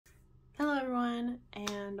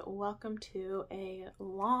welcome to a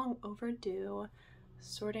long overdue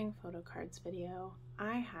sorting photo cards video.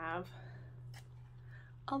 I have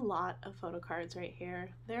a lot of photo cards right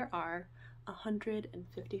here. There are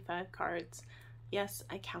 155 cards. Yes,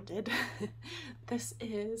 I counted. This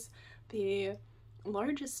is the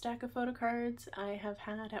largest stack of photo cards I have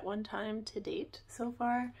had at one time to date so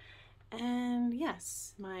far. And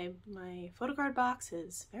yes, my photo card box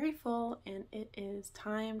is very full and it is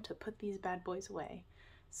time to put these bad boys away.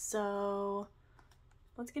 So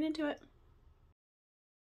let's get into it.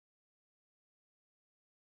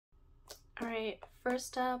 Alright,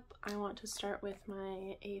 first up I want to start with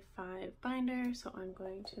my A5 binder, so I'm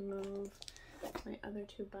going to move my other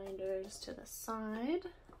two binders to the side.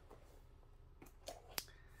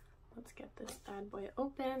 Let's get this bad boy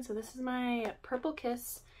open. So this is my Purple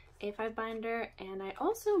Kiss A5 binder, and I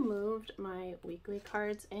also moved my Weeekly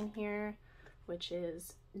cards in here, which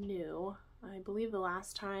is new. I believe the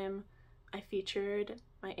last time I featured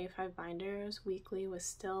my A5 binders, Weeekly was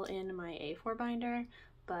still in my A4 binder,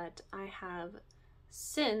 but I have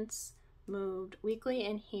since moved Weeekly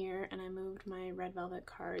in here, and I moved my Red Velvet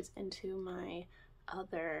cards into my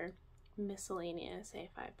other miscellaneous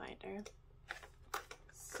A5 binder.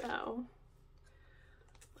 So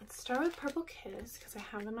let's start with Purple Kiss because I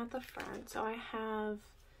have them at the front. So I have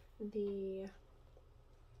the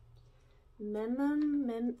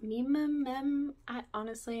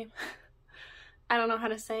honestly, I don't know how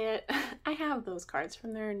to say it. I have those cards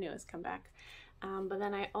from their newest comeback. But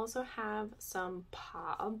then I also have some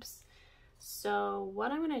Pobs. So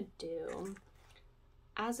what I'm gonna do,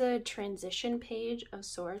 as a transition page of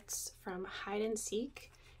sorts from Hide and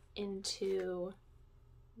Seek into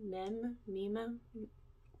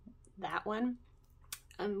that one,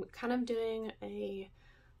 I'm kind of doing a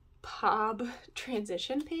Pob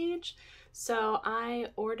transition page. So I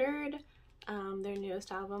ordered their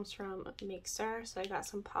newest albums from Mixer, so I got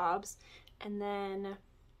some Pobs, and then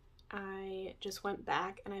I just went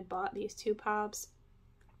back and I bought these two Pobs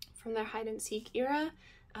from their Hide and Seek era,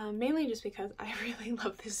 mainly just because I really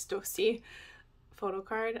love this Dosie photo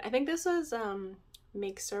card. I think this was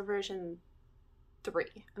Mixer version 3.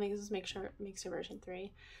 I think this is Mixer version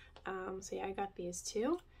 3. So yeah, I got these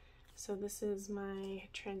two. So this is my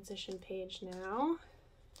transition page now.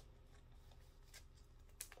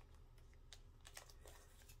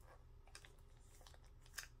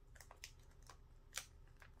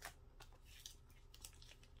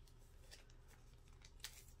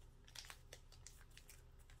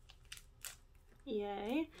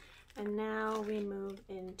 Yay. And now we move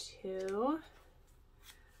into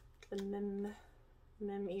the mem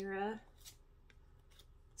era.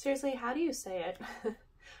 Seriously, how do you say it?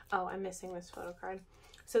 Oh, I'm missing this photo card.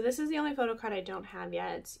 So this is the only photo card I don't have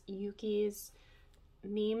yet. It's Yuki's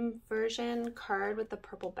meme version card with the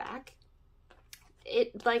purple back.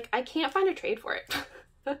 I can't find a trade for it.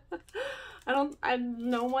 I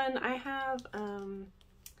have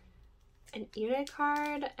an Ire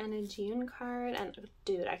card and a June card, and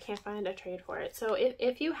dude, I can't find a trade for it. So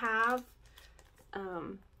if you have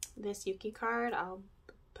this Yuki card, I'll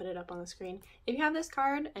put it up on the screen. If you have this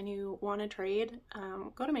card and you want to trade,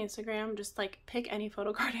 go to my Instagram, just like pick any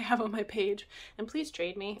photo card I have on my page and please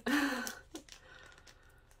trade me.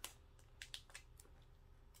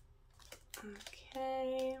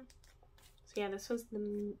 Okay, so yeah, this was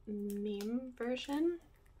the meme version,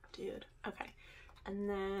 dude. Okay, and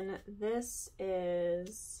then this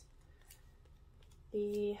is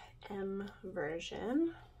the M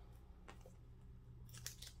version.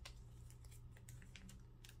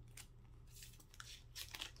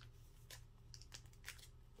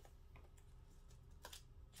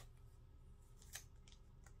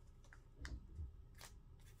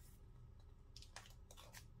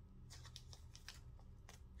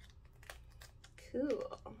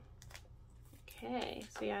 Cool. Okay,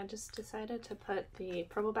 so yeah, I just decided to put the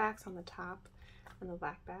purple backs on the top and the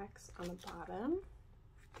black backs on the bottom.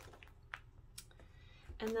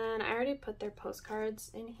 And then I already put their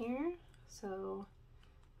postcards in here. So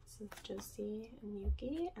this is Dosie and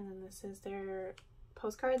Yuki, and then this is their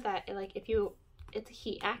postcard that, like, it's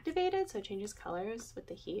heat activated, so it changes colors with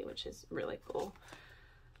the heat, which is really cool.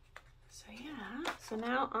 So yeah, so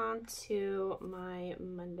now on to my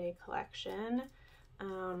Monday collection.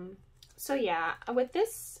 So yeah, with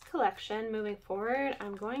this collection moving forward,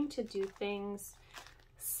 I'm going to do things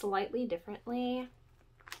slightly differently.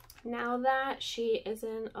 Now that she is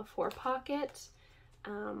in a 4-pocket,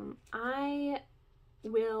 I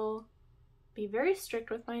will be very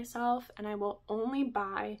strict with myself and I will only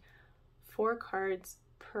buy 4 cards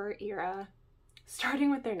per era,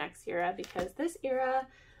 starting with their next era, because this era,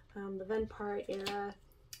 the Venpar era,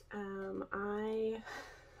 I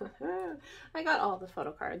got all the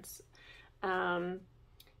photo cards. And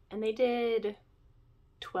they did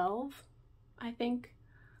 12, I think,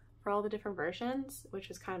 for all the different versions, which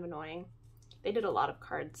was kind of annoying. They did a lot of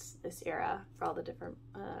cards this era for all the different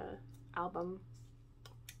albums.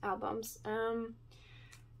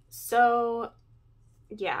 So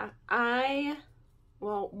yeah, I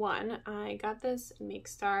got this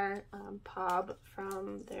Makestar POB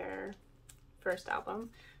from their first album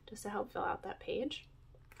just to help fill out that page.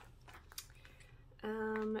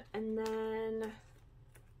 And then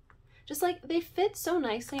just like they fit so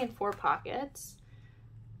nicely in 4 pockets.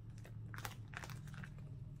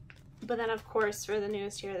 But then of course for the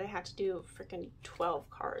newest year they had to do freaking 12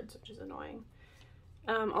 cards, which is annoying.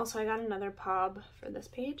 Also I got another POB for this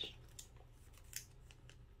page.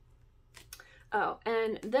 Oh,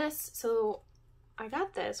 and this, so I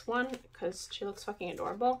got this one because she looks fucking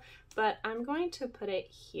adorable, but I'm going to put it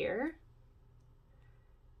here.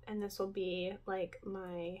 And this will be like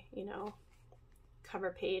my, you know,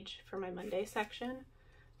 cover page for my Monday section.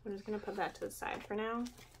 I'm just gonna put that to the side for now.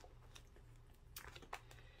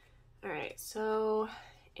 All right, so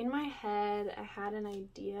in my head, I had an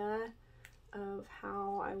idea of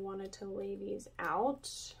how I wanted to lay these out.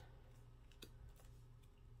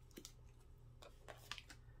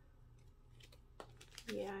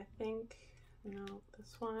 Yeah, I think, no,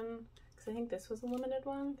 this one, because I think this was a limited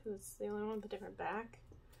one, because it's the only one with a different back.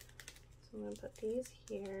 So I'm going to put these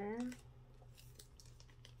here.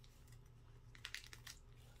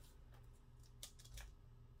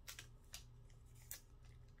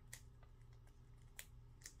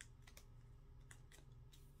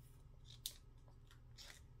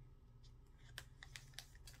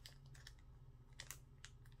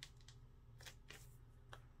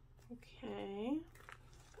 Okay.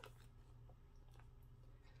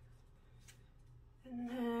 And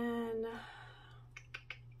then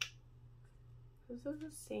this is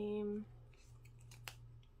the same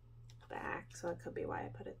back, so that could be why I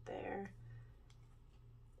put it there.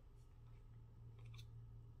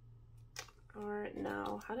 Or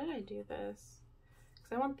no, how did I do this?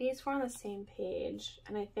 Because I want these 4 on the same page,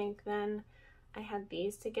 and I think then I had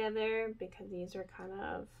these together because these are kind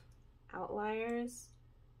of outliers.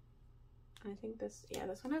 I think this, yeah,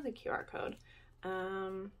 this one has a QR code.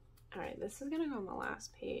 All right, this is gonna go on the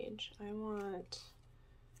last page. I want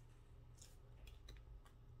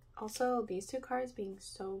also these 2 cards being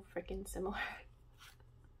so freaking similar.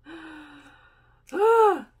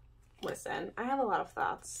 Listen, I have a lot of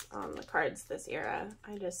thoughts on the cards this era.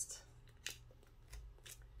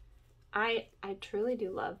 I truly do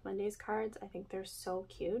love Monday's cards. I think they're so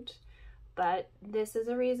cute. But this is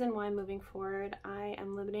a reason why moving forward, I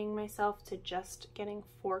am limiting myself to just getting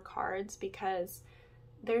 4 cards because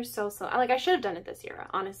they're so like I should have done it this era.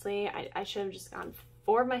 Honestly, I should have just gone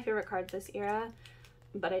 4 of my favorite cards this era,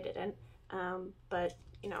 but I didn't. But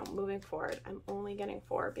you know, moving forward, I'm only getting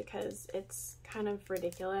 4 because it's kind of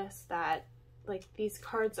ridiculous that like these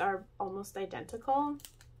cards are almost identical.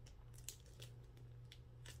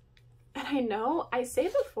 And I know, I say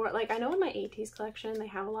before, like I know in my ATEEZ collection, they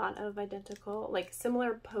have a lot of identical, like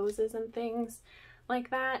similar poses and things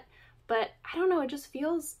like that. But I don't know, it just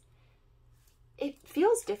feels, it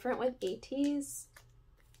feels different with ATEEZ.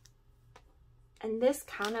 And this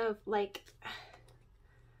kind of like,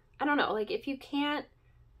 I don't know, like if you can't,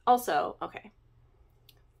 also, okay,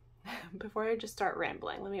 before I just start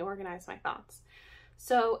rambling, let me organize my thoughts.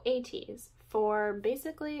 So ATEEZ, for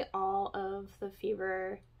basically all of the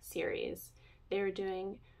Fever series, they were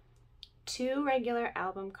doing 2 regular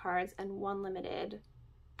album cards and 1 limited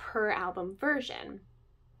per album version.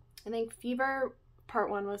 I think Fever Part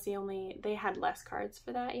 1 was the only, they had less cards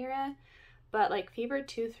for that era, but like Fever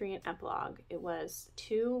 2, 3, and Epilogue, it was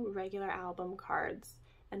 2 regular album cards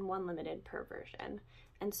and 1 limited per version.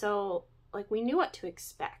 And so like we knew what to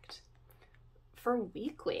expect. For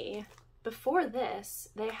Weeekly, before this,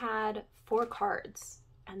 they had 4 cards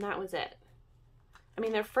and that was it. I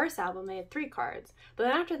mean, their first album, they had 3 cards, but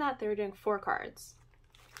then after that, they were doing 4 cards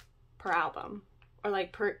per album, or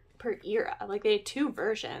like per era. Like they had 2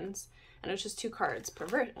 versions, and it was just 2 cards per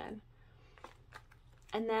version.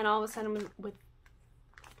 And then all of a sudden, with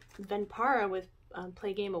Venpara, with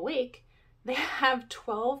Play Game Awake, they have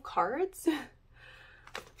 12 cards.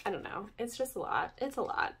 I don't know. It's just a lot. It's a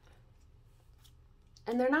lot.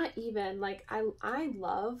 And they're not even, like, I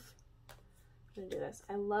love, I'm gonna do this.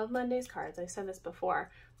 I love Monday's cards. I said this before,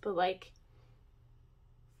 but like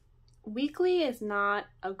Weeekly is not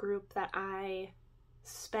a group that I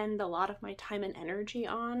spend a lot of my time and energy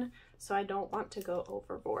on, so I don't want to go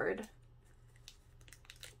overboard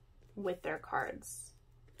with their cards.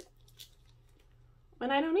 when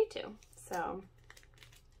I don't need to. So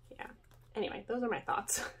yeah, anyway, those are my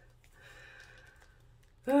thoughts.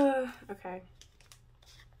 Okay.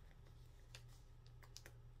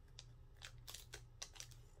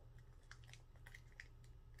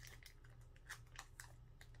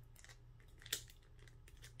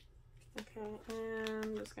 Okay, and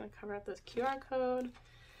I'm just gonna cover up this QR code.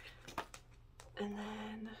 And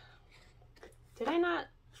then, did I not?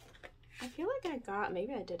 I feel like I got,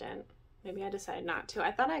 maybe I didn't. Maybe I decided not to.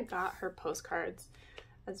 I thought I got her postcards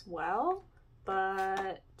as well,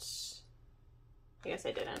 but I guess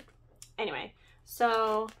I didn't. Anyway,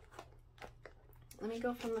 so let me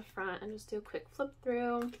go from the front and just do a quick flip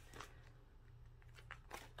through.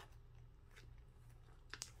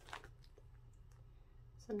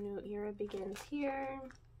 So new era begins here.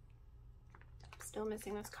 Still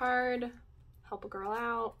missing this card. Help a girl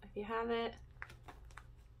out if you have it.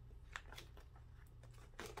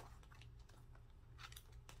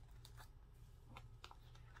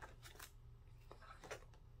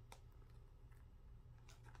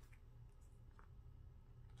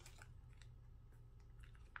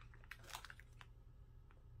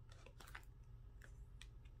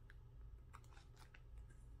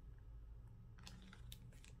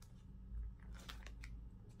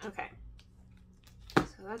 Okay, so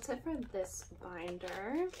that's it for this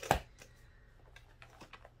binder.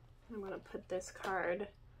 I'm going to put this card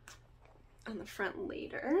on the front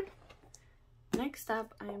later. Next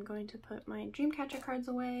up, I am going to put my Dreamcatcher cards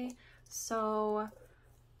away. So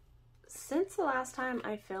since the last time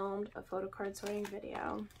I filmed a photo card sorting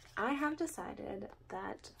video, I have decided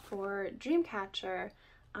that for Dreamcatcher,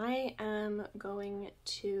 I am going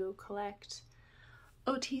to collect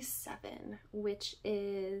ATEEZ 7, which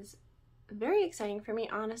is very exciting for me,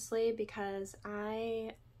 honestly, because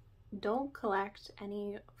I don't collect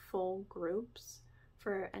any full groups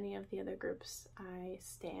for any of the other groups I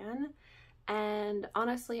stan. And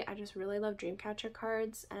honestly, I just really love Dreamcatcher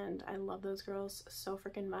cards, and I love those girls so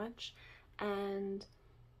freaking much. And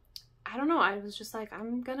I don't know, I was just like,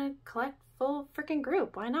 I'm gonna collect full freaking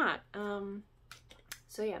group, why not?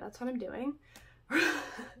 So yeah, that's what I'm doing.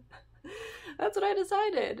 That's what I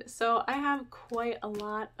decided. So I have quite a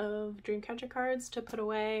lot of Dreamcatcher cards to put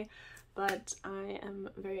away, but I am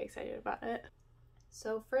very excited about it.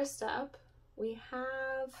 So first up, we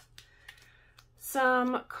have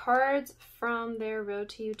some cards from their Road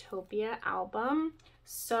to Utopia album.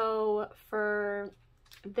 So for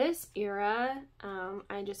this era,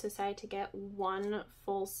 I just decided to get one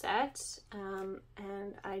full set,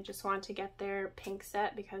 and I just want to get their pink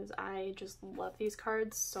set because I just love these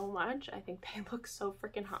cards so much. I think they look so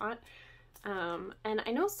freaking hot. And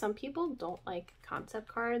I know some people don't like concept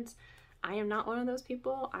cards. I am not one of those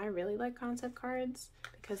people. I really like concept cards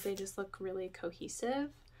because they just look really cohesive.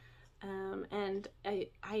 And I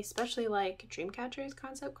especially like Dreamcatcher's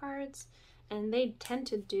concept cards, and they tend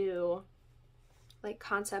to do like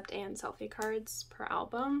concept and selfie cards per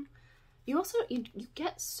album. You also, you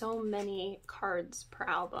get so many cards per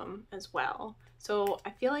album as well. So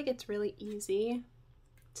I feel like it's really easy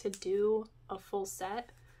to do a full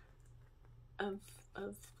set of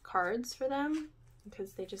cards for them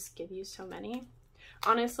because they just give you so many.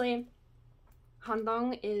 Honestly,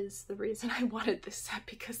 Handong is the reason I wanted this set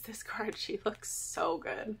because this card, she looks so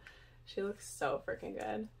good. She looks so freaking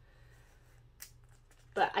good.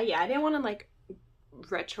 But yeah, I didn't want to like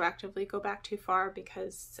retroactively go back too far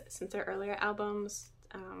because since their earlier albums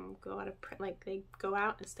go out of print, like they go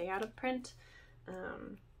out and stay out of print,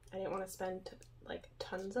 I didn't want to spend like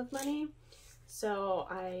tons of money, so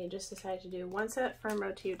I just decided to do one set from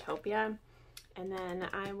Road to Utopia, and then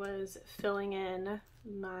I was filling in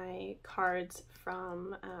my cards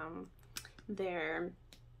from their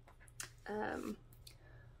oh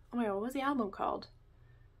my god, what was the album called?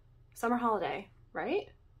 Summer Holiday, right?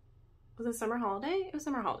 Was it Summer Holiday? It was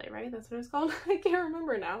Summer Holiday, right? That's what it's called? I can't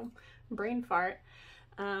remember now. Brain fart.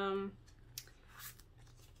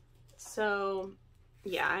 So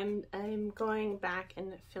yeah, I'm going back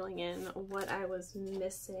and filling in what I was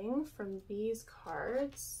missing from these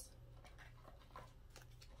cards.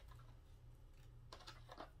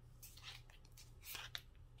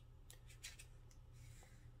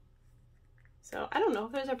 So I don't know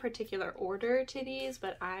if there's a particular order to these,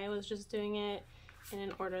 but I was just doing it in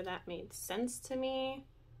an order that made sense to me.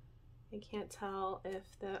 I can't tell if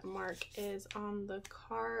the mark is on the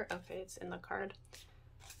card. Okay, it's in the card.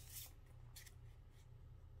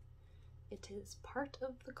 It is part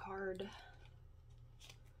of the card.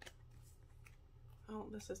 Oh,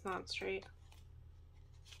 this is not straight.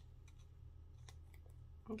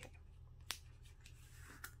 Okay.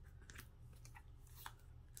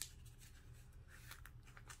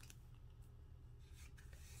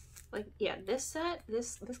 Like, yeah, this set,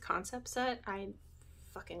 this concept set, I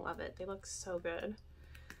fucking love it. They look so good.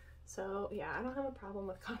 So yeah, I don't have a problem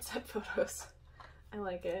with concept photos. I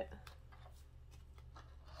like it.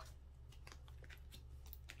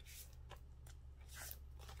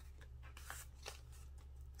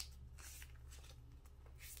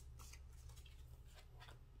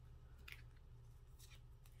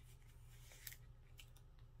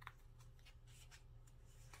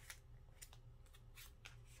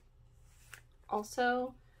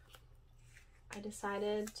 Also, I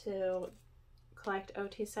decided to collect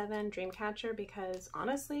OT7 Dreamcatcher because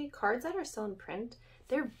honestly, cards that are still in print,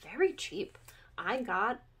 they're very cheap. I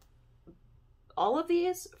got all of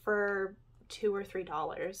these for $2 or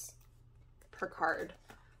 $3 per card.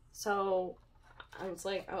 So I was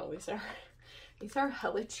like, oh, these are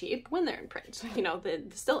hella cheap when they're in print. You know, the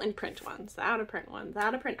still in print ones, the out of print ones, the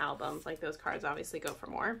out of print albums, like those cards obviously go for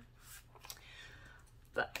more.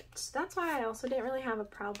 But that's why I also didn't really have a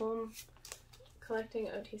problem collecting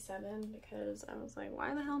OT7 because I was like,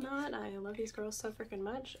 why the hell not? I love these girls so freaking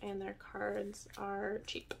much and their cards are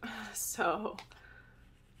cheap. So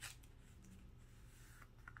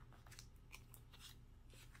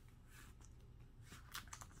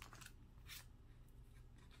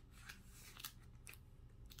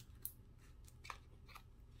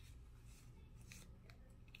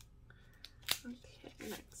okay,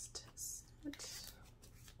 next set.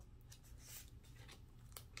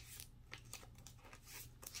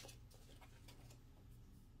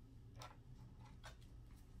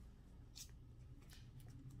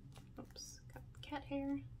 Cat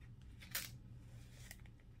hair.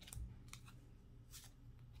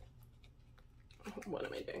 What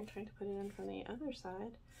am I doing? Trying to put it in from the other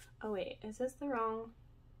side. Oh wait, is this the wrong?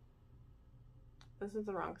 This is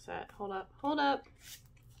the wrong set. Hold up, hold up.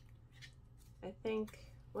 I think,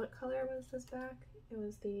 what color was this back? It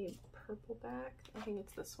was the purple back. I think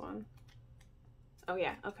it's this one. Oh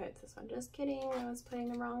yeah, okay, it's this one. Just kidding, I was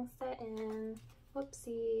putting the wrong set in.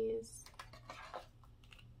 Whoopsies.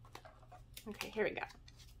 Okay, here we go.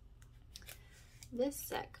 This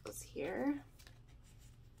set goes here.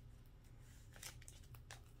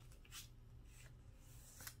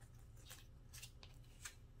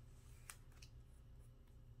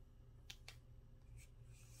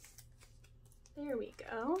 There we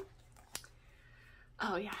go.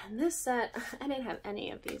 Oh yeah, and this set, I didn't have any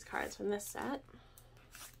of these cards from this set,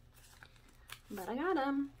 but I got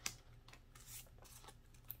them.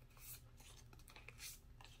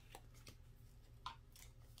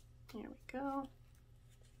 There we go.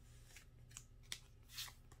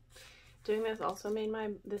 Doing this also made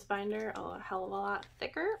this binder a hell of a lot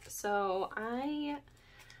thicker. So I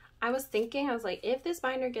was thinking, I was like, if this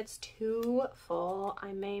binder gets too full,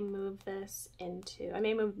 I may move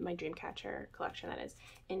my Dreamcatcher collection, that is,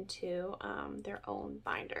 into their own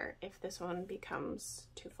binder if this one becomes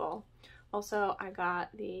too full. Also, I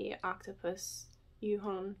got the Octopus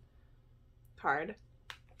Yuhon card.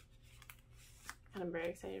 And I'm very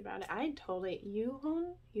excited about it. I totally,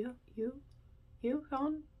 Yuhon?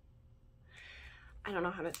 I don't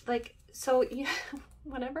know how to, like, so yeah,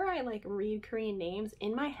 whenever I like read Korean names,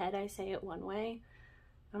 in my head I say it one way.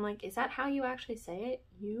 I'm like, is that how you actually say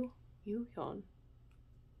it? Yuhon.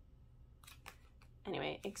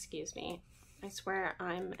 Anyway, excuse me. I swear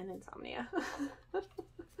I'm an insomnia.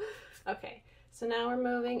 Okay, so now we're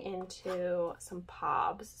moving into some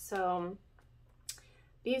pobs. So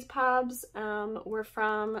these pobs were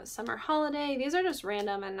from Summer Holiday. These are just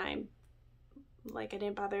random, and I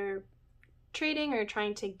didn't bother trading or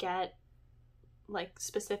trying to get like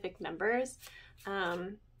specific numbers.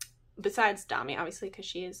 Besides Dami, obviously, because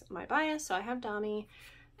she is my bias, so I have Dami.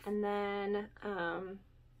 And then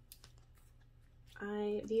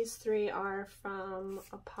these three are from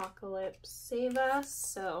Apocalypse Save Us.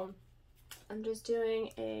 So I'm just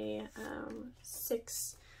doing a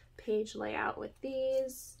 6-page layout with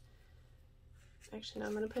these. Actually, no,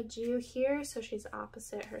 I'm going to put Jiu here so she's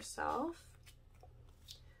opposite herself.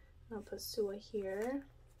 I'll put Sua here.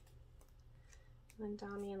 And then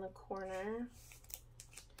Dami in the corner.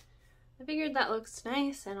 I figured that looks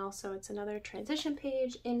nice, and also it's another transition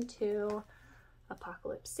page into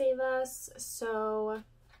Apocalypse Save Us. So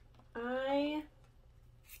I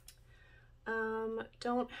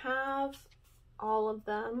don't have all of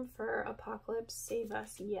them for Apocalypse Save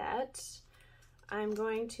Us yet. I'm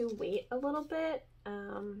going to wait a little bit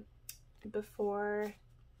before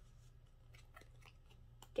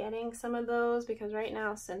getting some of those, because right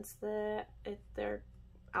now, since their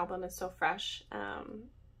album is so fresh,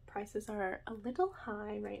 prices are a little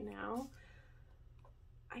high right now.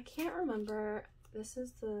 I can't remember. This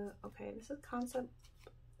is concept.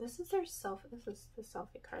 this is their this is the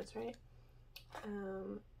selfie cards, right?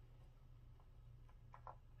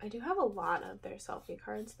 I do have a lot of their selfie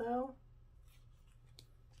cards though.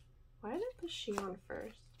 Why did I put Xion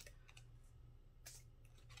first?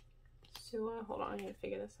 Sua, hold on, I need to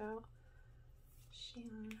figure this out.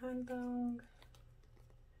 Xion, Hanbong.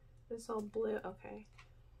 This is all blue, okay.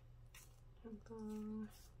 Hanbong,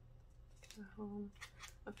 home.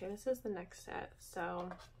 Okay, this is the next set. So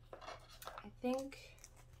I think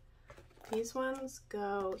these ones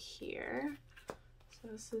go here. So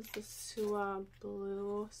this is the Sua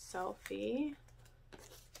blue selfie.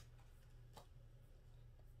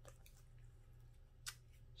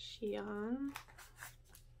 Xion.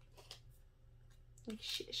 Like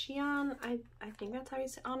Xion, I think that's how you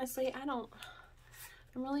say. Honestly, I'm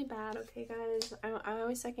really bad, okay guys? I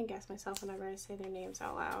always second guess myself whenever I say their names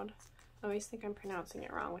out loud. I always think I'm pronouncing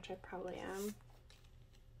it wrong, which I probably am.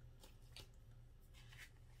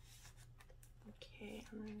 Okay,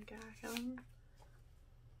 and then Gahyeon.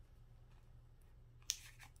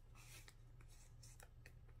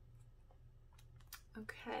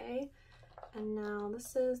 Okay, and now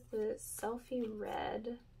this is the selfie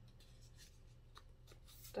red.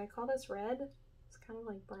 Did I call this red? It's kind of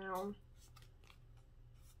like brown.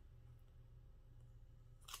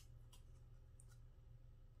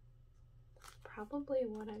 Probably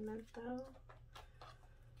what I meant though.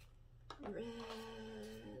 Red.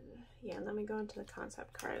 Yeah, and then we go into the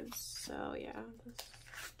concept cards. So yeah,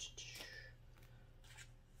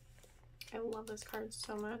 I love this card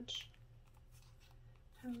so much.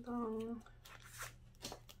 Hanbong,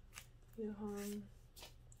 Yuhon,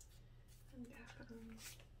 and Gahyeon.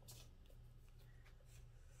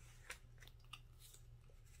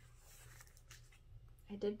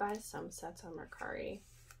 I did buy some sets on Mercari,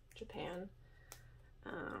 Japan.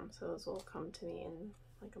 So those will come to me in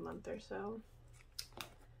like a month or so.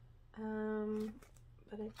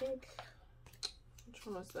 But I think, which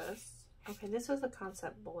one was this? Okay, this was the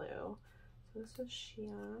concept blue. So this was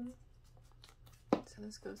Xion. So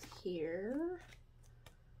this goes here.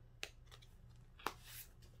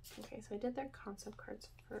 Okay, so I did their concept cards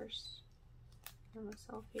first. And the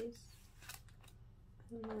selfies.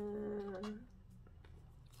 And then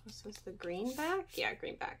this is the greenback? Yeah,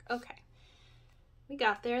 greenback. Okay. We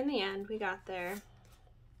got there in the end. We got there.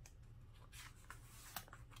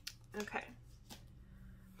 Okay.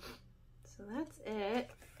 So that's it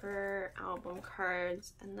for album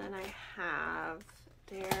cards. And then I have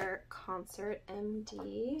their concert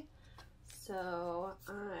MD. So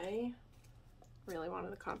I really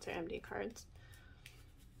wanted the concert MD cards.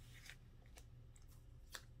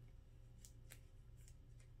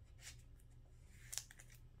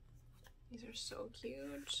 These are so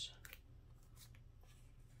cute.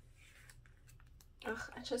 Ugh,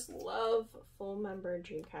 I just love full member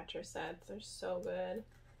Dreamcatcher sets. They're so good.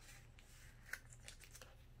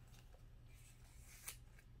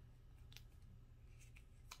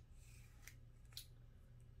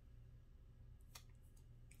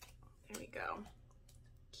 There we go.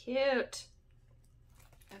 Cute.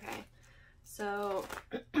 Okay, so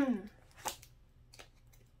from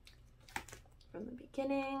the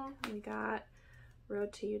beginning, we got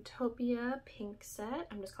Road to Utopia pink set.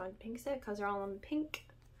 I'm just calling it pink set because they're all in pink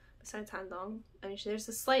besides Handong. I mean, there's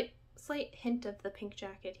a slight hint of the pink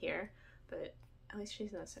jacket here, but at least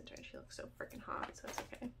she's in the center and she looks so freaking hot, so it's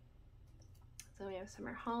okay. So we have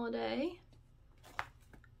Summer Holiday.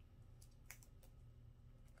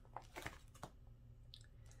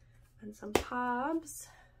 And some Pobs.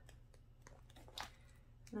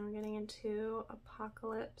 And then we're getting into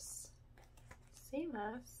Apocalypse Save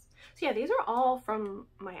Us. So yeah, these are all from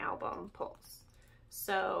my album Pulse.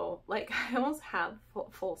 So like I almost have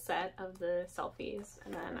full set of the selfies,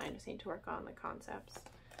 and then I just need to work on the concepts.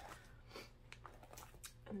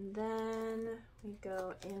 And then we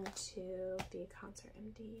go into the concert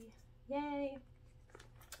MD. Yay!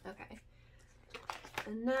 Okay.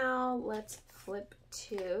 And now let's flip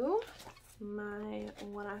to my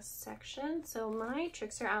Oneus section. So my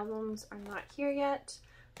Trickster albums are not here yet.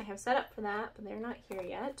 I have set up for that, but they're not here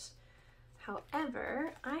yet.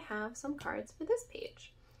 However, I have some cards for this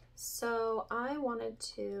page. So I wanted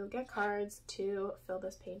to get cards to fill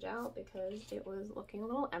this page out because it was looking a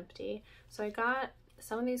little empty. So I got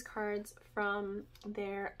some of these cards from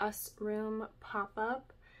their Us Room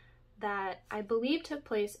pop-up that I believe took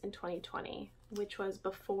place in 2020, which was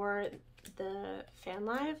before the fan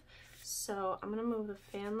live. So I'm gonna move the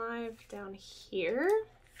fan live down here.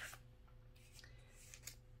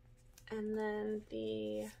 And then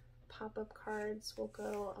the pop-up cards will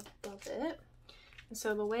go above it. And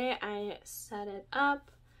so the way I set it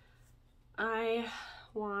up, I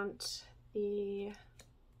want the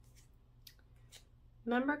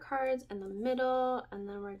member cards in the middle, and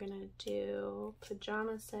then we're gonna do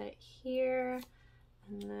pajama set here,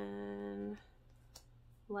 and then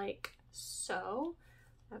like so.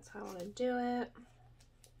 That's how I want to do it.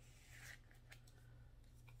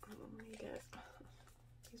 Let me get,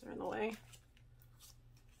 these are in the way.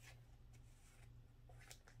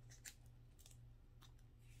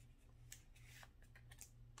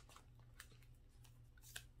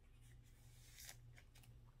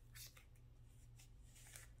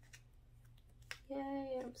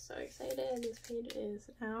 Yay, I'm so excited. This page is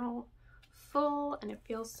now full and it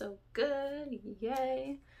feels so good.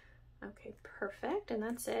 Yay. Okay, perfect. And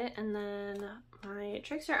that's it. And then my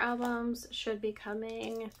Trickster albums should be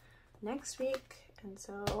coming next week. And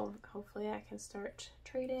so hopefully I can start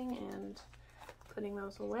trading and putting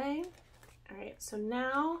those away. All right, so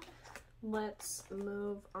now let's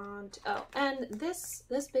move on to, oh, and this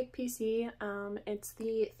big PC, it's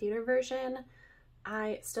the theater version.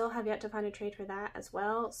 I still have yet to find a trade for that as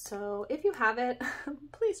well. So if you have it,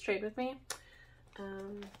 please trade with me.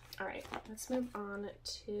 All right, let's move on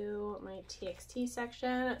to my TXT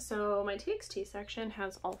section. So my TXT section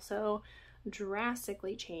has also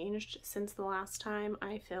drastically changed since the last time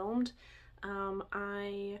I filmed.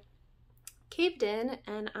 I caved in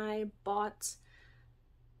and I bought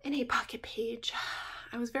an 8-pocket page.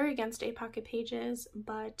 I was very against 8-pocket pages,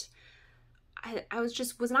 but I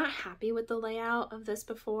was not happy with the layout of this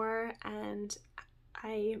before, and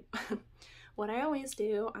what I always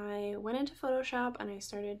do, I went into Photoshop and I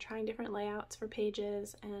started trying different layouts for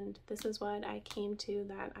pages, and this is what I came to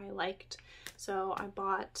that I liked. So I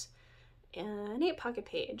bought an 8-pocket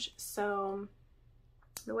page. So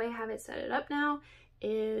the way I have it set it up now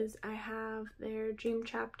is I have their Dream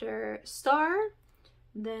Chapter Star,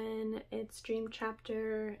 then it's Dream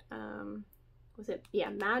Chapter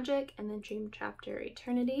Magic, and then Dream Chapter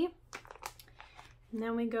Eternity. And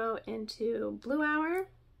then we go into Blue Hour.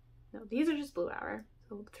 No, these are just Blue Hour.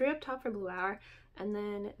 So 3 up top for Blue Hour. And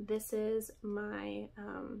then this is my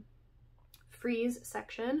freeze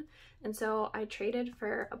section. And so I traded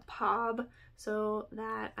for a POB so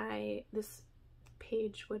that this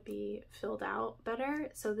page would be filled out better.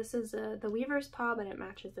 So this is the Weaver's POB and it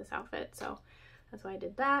matches this outfit. So that's why I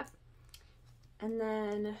did that. And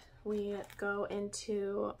then we go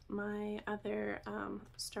into my other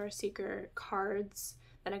Starseeker cards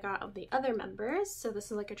that I got of the other members. So this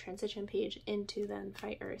is like a transition page into then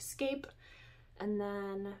Fight or Escape. And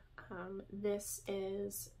then this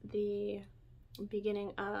is the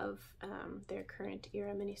beginning of their current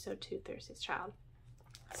era minisode 2, Thursday's Child.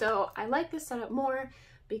 So I like this setup more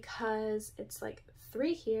because it's like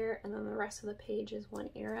 3 here and then the rest of the page is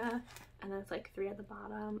 1 era, and then it's like 3 at the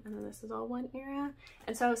bottom, and then this is all 1 era.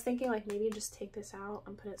 And so I was thinking like maybe just take this out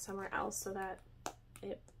and put it somewhere else so that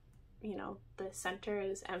it, you know, the center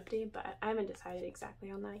is empty, but I haven't decided exactly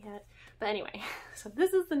on that yet. But anyway, so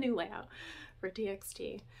this is the new layout for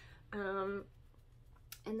TXT.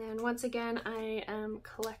 And then once again, I am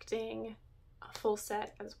collecting a full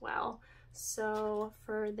set as well. So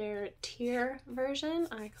for their tier version,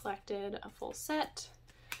 I collected a full set.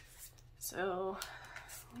 So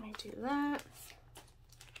let me do that.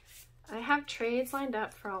 I have trades lined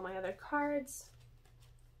up for all my other cards,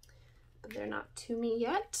 but they're not to me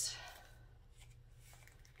yet.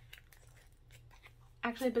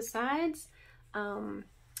 Actually, besides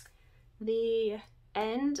the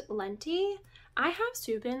End Lenti, I have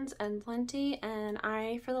Subin's End Lenti, and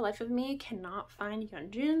I, for the life of me, cannot find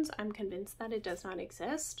Yeonjun's. I'm convinced that it does not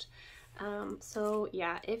exist. So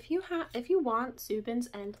yeah, if you want Subin's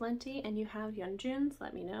End Lenti and you have Yeonjun's,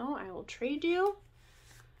 let me know. I will trade you.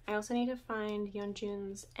 I also need to find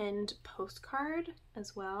Yeonjun's End postcard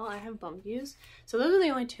as well. I have Bumbyu's. So those are the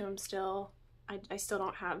only 2 I still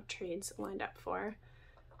don't have trades lined up for.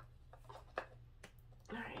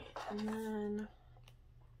 Alright, and then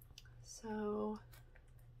so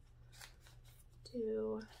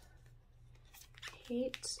do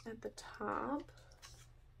 8 at the top.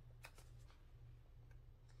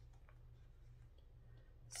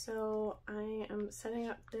 So I am setting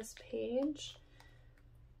up this page.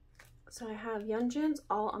 So I have Yeonjun's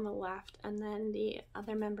all on the left, and then the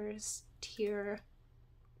other members' tier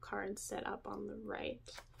cards set up on the right.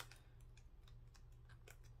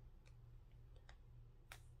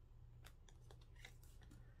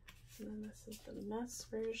 And then this is the mess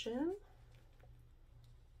version.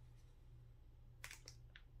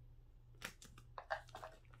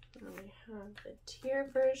 And we have the tier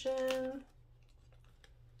version.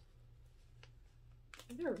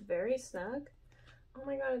 They're very snug. Oh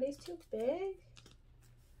my god, are these too big?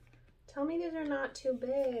 Tell me these are not too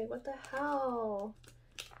big. What the hell?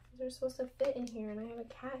 These are supposed to fit in here and I have a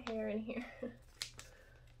cat hair in here.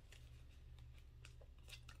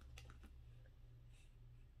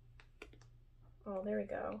 Oh, there we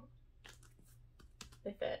go.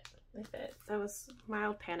 They fit. They fit. That was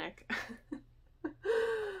mild panic.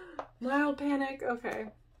 Mild panic. Okay.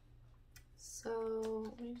 So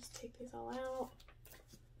let me just take these all out.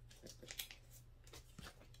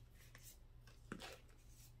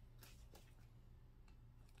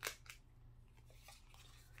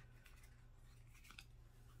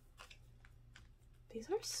 These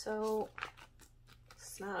are so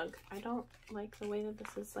snug. I don't like the way that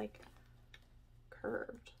this is like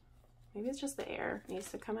curved. Maybe it's just the air needs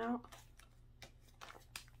to come out.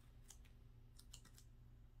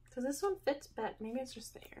 Because this one fits better. Maybe it's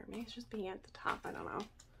just the air. Maybe it's just being at the top. I don't know.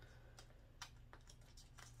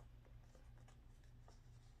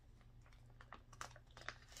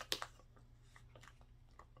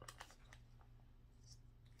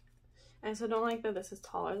 I also don't like that this is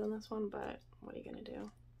taller than this one, but what are you gonna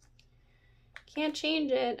do? Can't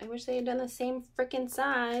change it. I wish they had done the same freaking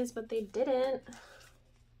size, but they didn't.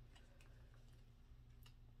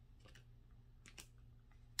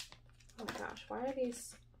 Oh my gosh, why are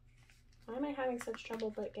these, why am I having such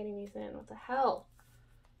trouble but getting these in? What the hell?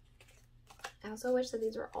 I also wish that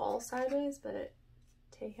these were all sideways, but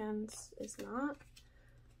Taehyun's is not.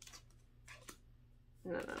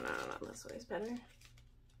 No, not this way is better.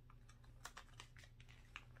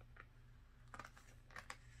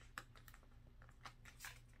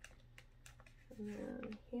 And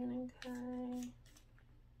then Hyunkai.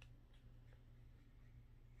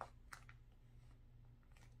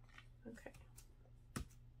 Okay. I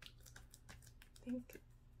think.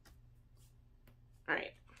 All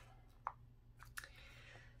right.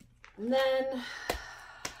 And then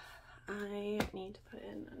I need to put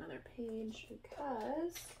in another page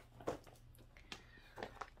because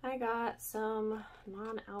I got some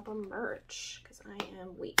non-album merch because I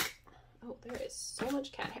am weak. Oh, there is so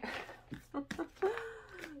much cat hair.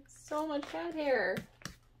 So much cat hair.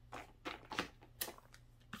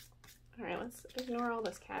 All right, let's ignore all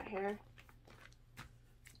this cat hair.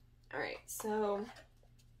 All right, so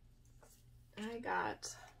I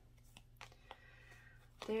got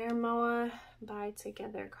their MOA Buy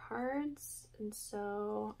Together cards. And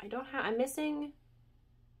so I don't have, I'm missing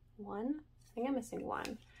one. I think I'm missing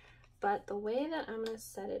one. But the way that I'm gonna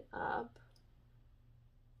set it up,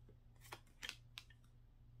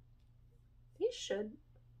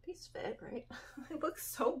 these fit, right? It looks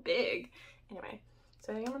so big. Anyway,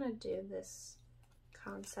 so I think I'm gonna do this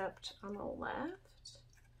concept on the left.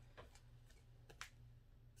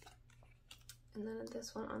 And then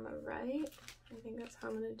this one on the right. I think that's how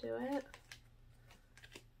I'm gonna do it.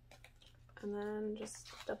 And then just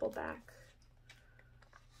double back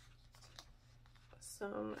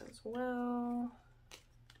some as well.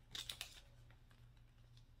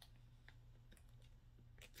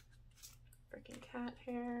 Freaking cat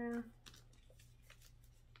hair.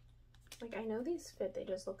 Like, I know these fit, they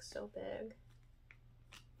just look so big.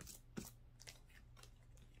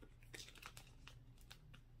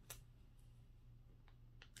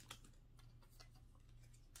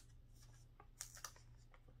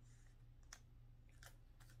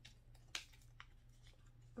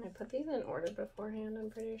 I put these in order beforehand, I'm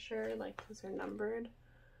pretty sure, like these are numbered.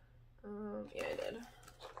 Yeah, I did.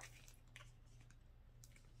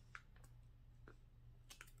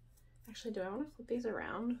 Actually, do I want to flip these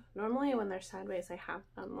around? Normally when they're sideways, I have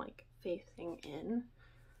them like facing in.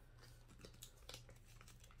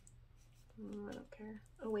 I don't care.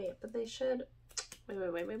 Oh wait, but they should, wait.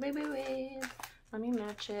 Let me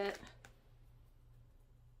match it.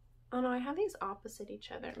 Oh no, I have these opposite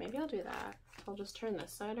each other. Maybe I'll do that. I'll just turn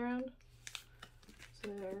this side around. So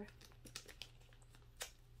they're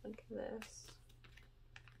like this.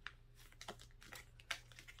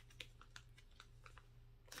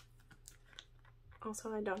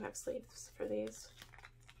 Also, I don't have sleeves for these.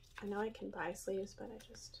 I know I can buy sleeves, but I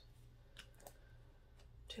just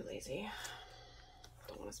too lazy.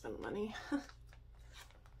 Don't want to spend the money.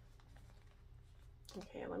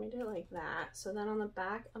 Okay, let me do it like that. So then on the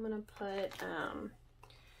back, I'm gonna put,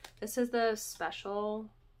 this is the special,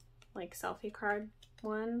 like, selfie card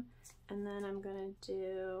one. And then I'm gonna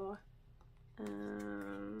do,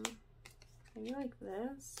 maybe like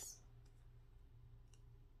this.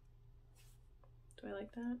 Do I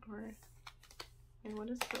like that? Or, and what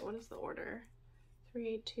is the order?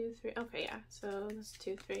 3, 2, 3. Okay, yeah. So this is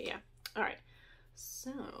 2, 3. Yeah. All right.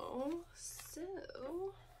 So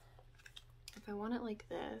if I want it like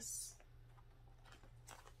this,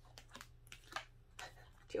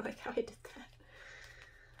 Do you like how I did that?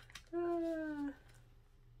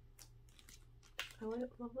 I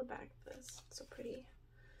love the back of this. It's so pretty.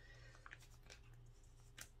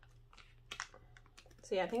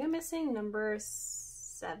 So yeah, I think I'm missing number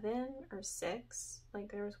 7 or 6.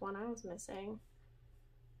 Like there was one I was missing.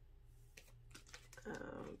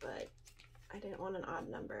 But I didn't want an odd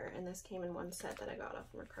number, and this came in one set that I got off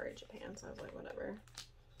from Mercari Japan, so I was like, whatever.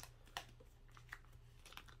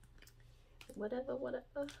 Whatever.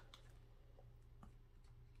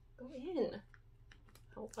 Go in.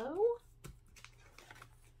 Hello?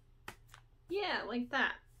 Yeah, like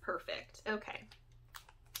that. Perfect. Okay.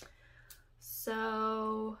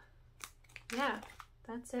 So, yeah,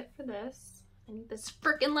 that's it for this. I need this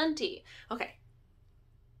frickin' Lenti. Okay.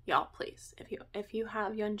 Y'all, please, if you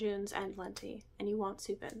have Yeonjun's and Lenti and you want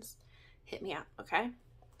Supins, hit me up, okay?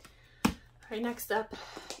 All right, next up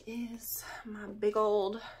is my big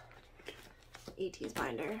old ATEEZ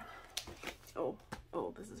binder. Oh,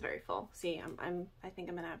 this is very full. See, I think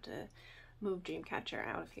I'm gonna have to move Dreamcatcher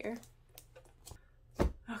out of here.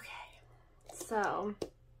 Okay, so,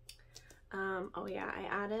 oh yeah, I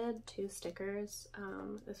added 2 stickers.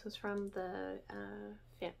 This was from the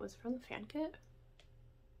fan kit?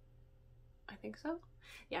 I think so.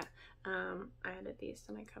 Yeah, I added these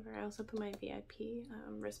to my cover. I also put my VIP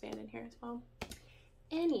wristband in here as well.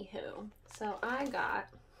 Anywho, so I got,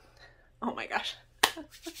 oh my gosh.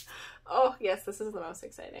 Oh yes, this is the most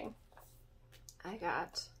exciting. I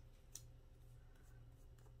got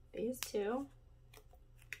these 2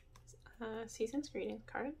 Season's Greetings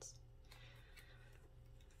cards.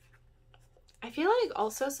 I feel like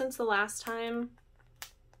also since the last time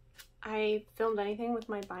I filmed anything with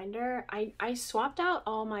my binder, I swapped out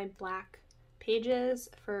all my black pages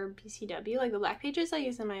for BCW. Like the black pages I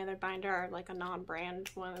use in my other binder are like a non-brand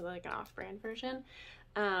one, like an off-brand version.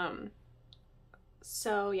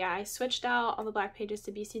 So yeah, I switched out all the black pages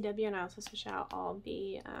to BCW, and I also switched out all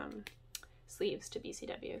the sleeves to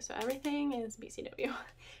BCW. So everything is BCW.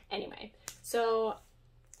 Anyway, so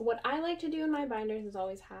what I like to do in my binders is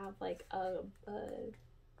always have like a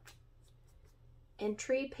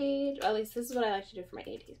entry page. Or at least this is what I like to do for my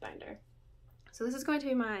ATEEZ binder. So this is going to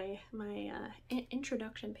be my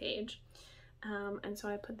introduction page. And so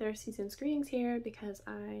I put their Season's Greetings here because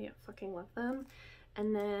I fucking love them.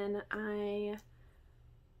 And then I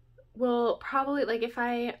will probably, like, if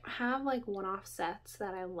I have like one-off sets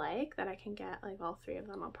that I like that I can get, like all 3 of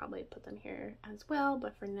them, I'll probably put them here as well.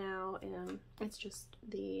 But for now, it's just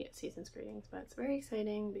the Season's Greetings. But it's very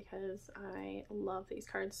exciting because I love these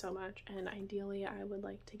cards so much, and ideally I would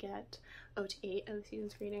like to get 0 to 8 of the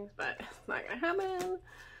Season's Greetings, but it's not gonna happen.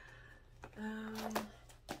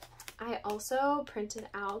 I also printed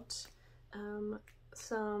out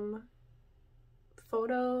some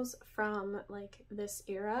photos from like this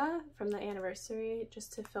era, from the anniversary,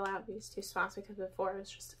 just to fill out these 2 spots, because before it was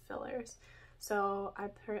just fillers. So I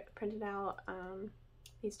printed out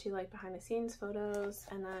these 2 like behind the scenes photos,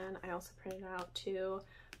 and then I also printed out 2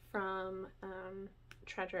 from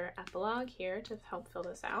Treasure Epilogue here to help fill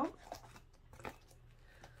this out.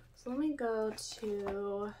 So let me go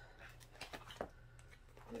to,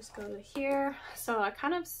 just go to here. So I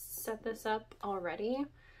kind of set this up already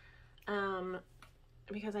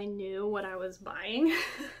because I knew what I was buying.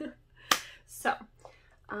 So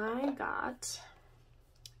I got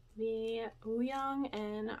the Wooyoung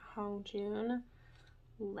and Yeonjun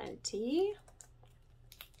Lenti,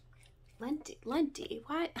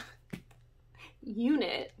 what?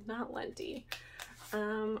 Unit, not Lenti.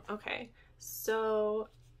 Okay, so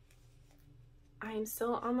I'm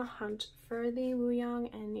still on the hunt for the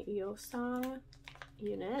Wooyoung and Yeosang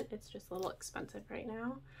unit. It's just a little expensive right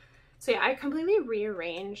now. So yeah, I completely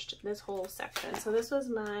rearranged this whole section. So this was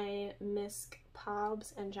my MISC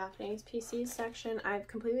POBs and Japanese PCs section. I've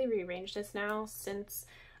completely rearranged this now since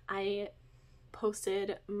I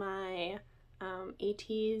posted my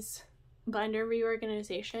ATEEZ binder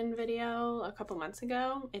reorganization video a couple months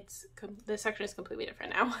ago. This section is completely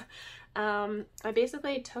different now. I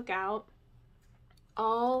basically took out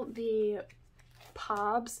all the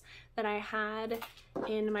POBs that I had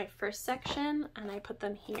in my first section and I put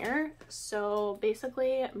them here. So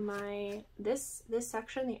basically this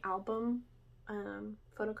section, the album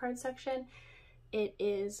photocard section, it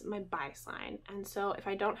is my bias line. And so if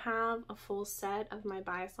I don't have a full set of my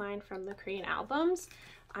bias line from the Korean albums,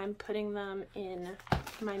 I'm putting them in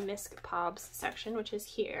my MISC POBs section, which is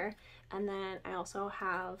here. And then I also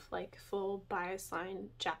have like full bias line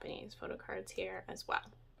Japanese photocards here as well.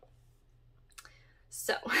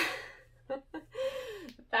 So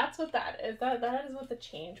that's what that is. That is what the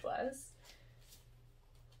change was.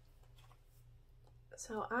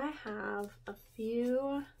 So I have a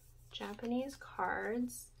few Japanese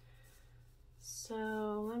cards.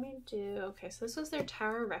 So let me do, okay, so this was their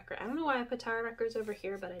Tower Record. I don't know why I put Tower Records over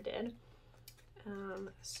here, but I did.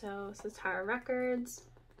 So this is Tower Records.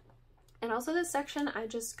 And also this section, I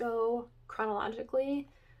just go chronologically.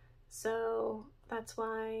 So that's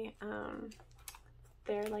why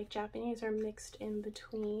they're like Japanese are mixed in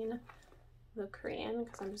between the Korean,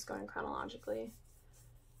 because I'm just going chronologically.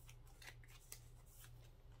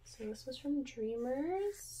 So this was from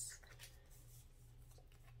Dreamers.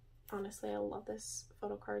 Honestly, I love this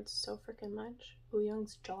photo card so freaking much.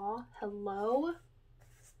 Wooyoung's Jaw, hello.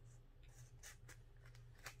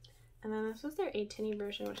 And then this was their ATEEZ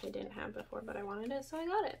version, which I didn't have before, but I wanted it, so I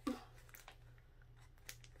got it.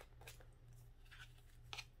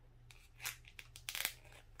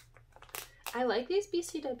 I like these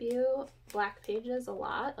BCW black pages a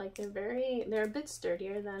lot. Like they're a bit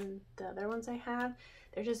sturdier than the other ones I have.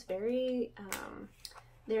 They're just very,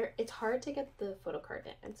 it's hard to get the photo card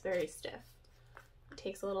in. It's very stiff. It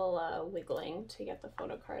takes a little wiggling to get the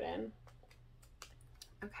photo card in.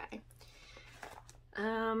 Okay.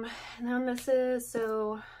 And then this is,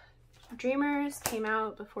 so Dreamers came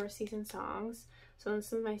out before Season Songs. So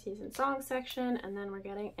this is my Season Songs section, and then we're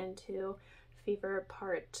getting into Fever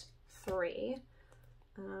Part 3.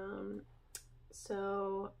 And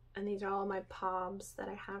these are all my POBs that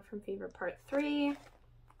I have from Fever Part 3.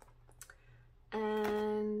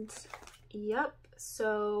 And yep,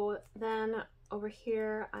 so then over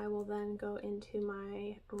here I will then go into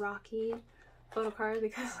my Rocky photo card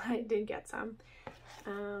because I did get some.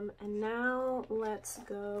 And now let's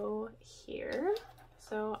go here.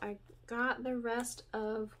 So I got the rest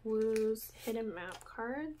of Woo's hidden map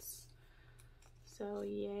cards. So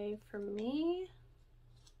yay for me.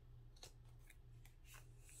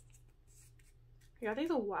 I got these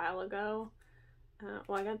a while ago.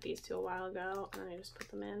 Well, I got these two a while ago, and then I just put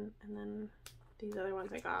them in, and then these other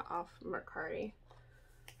ones I got off Mercari.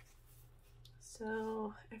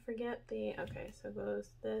 So I forget the, okay, so it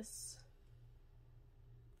goes this,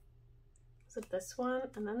 is it this one,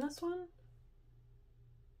 and then this one?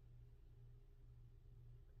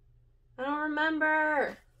 I don't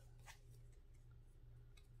remember!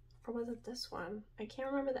 Or was it this one? I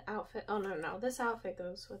can't remember the outfit. Oh, no, this outfit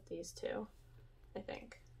goes with these two, I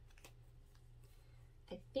think.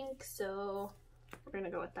 I think so. We're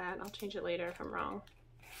gonna go with that. I'll change it later if I'm wrong.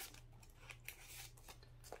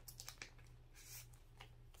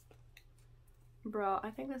 Bro, I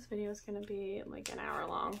think this video is gonna be like an hour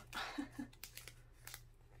long.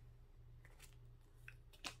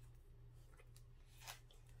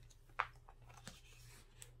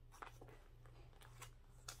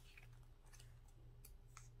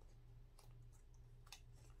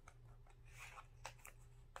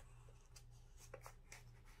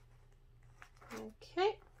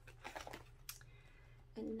 Okay,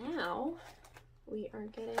 and now we are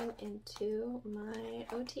getting into my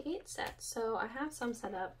OT8 set. So I have some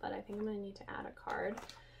set up, but I think I'm gonna need to add a card.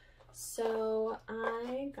 So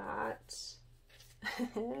I got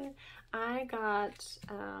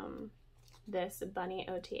this Bunny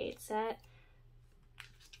OT8 set,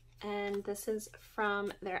 and this is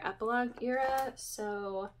from their epilogue era.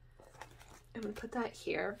 So I'm gonna put that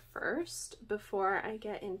here first before I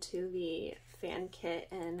get into the fan kit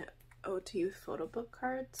and Ode to Youth photo book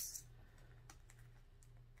cards.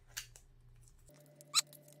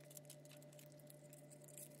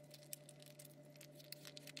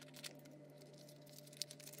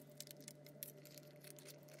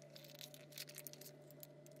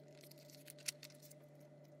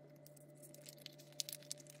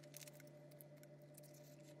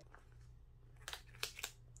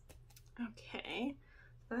 Okay,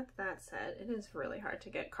 that's that said, it is really hard to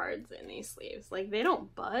get cards in these sleeves. Like, they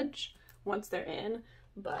don't budge once they're in,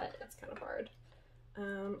 but it's kind of hard.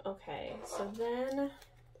 Okay, so then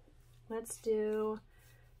let's do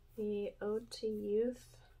the Ode to Youth.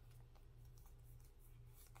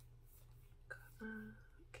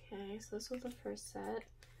 Okay, so this was the first set.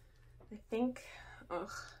 I think I'm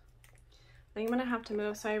gonna have to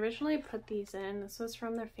move. So I originally put these in. This was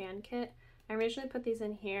from their fan kit. I originally put these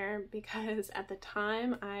in here because at the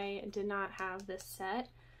time I did not have this set,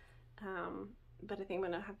 but I think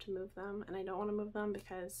I'm gonna have to move them, and I don't want to move them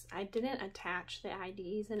because I didn't attach the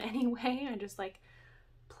IDs in any way. I just like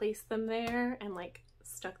placed them there and like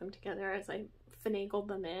stuck them together as I finagled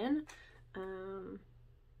them in.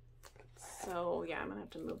 So yeah, I'm gonna have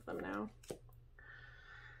to move them now.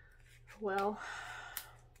 Well,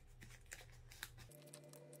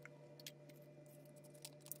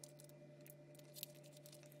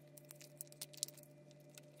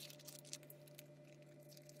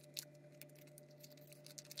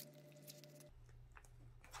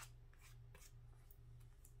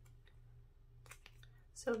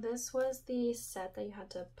 So this was the set that you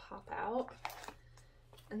had to pop out.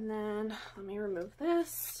 And then let me remove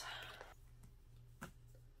this.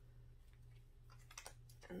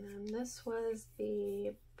 And then this was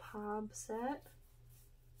the POB set.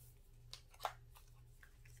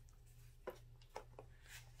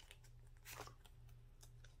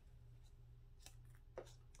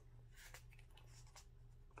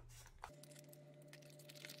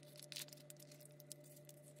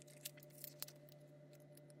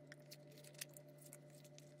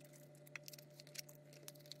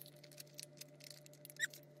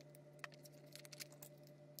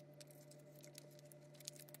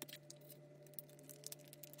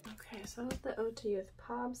 Okay, so that's the Ode to Youth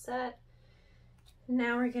POB set.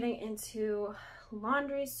 Now we're getting into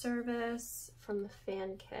laundry service from the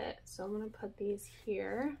fan kit. So I'm gonna put these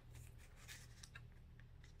here.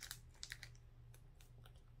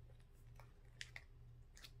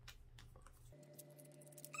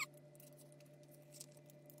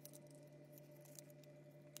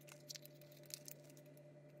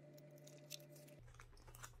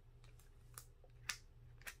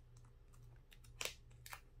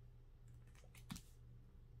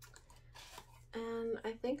 And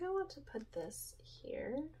I think I want to put this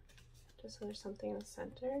here, just so there's something in the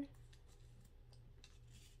center.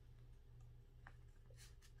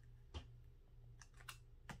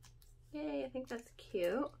 Yay, I think that's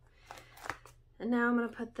cute. And now I'm gonna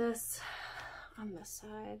put this on this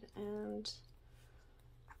side, and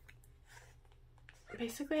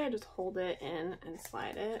basically I just hold it in and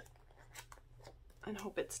slide it and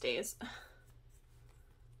hope it stays.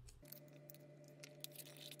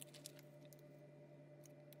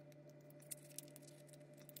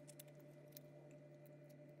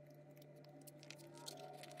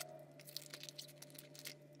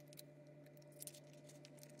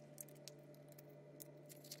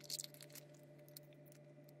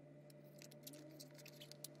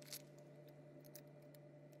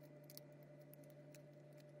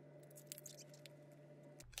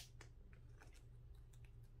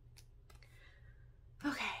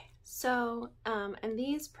 Okay, so, and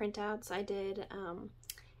these printouts I did, an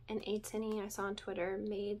ATEEZ I saw on Twitter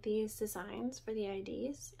made these designs for the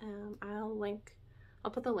IDs.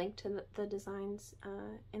 I'll put the link to the designs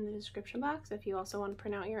in the description box if you also want to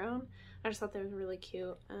print out your own. I just thought they were really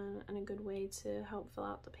cute and a good way to help fill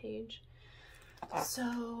out the page.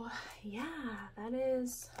 So yeah, that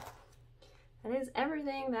is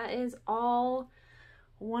everything. That is all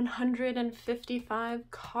 155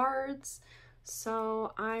 cards.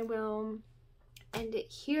 So I will end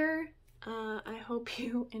it here. I hope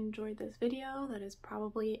you enjoyed this video. That is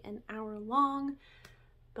probably an hour long,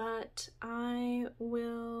 but I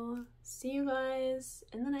will see you guys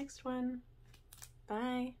in the next one.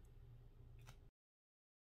 Bye.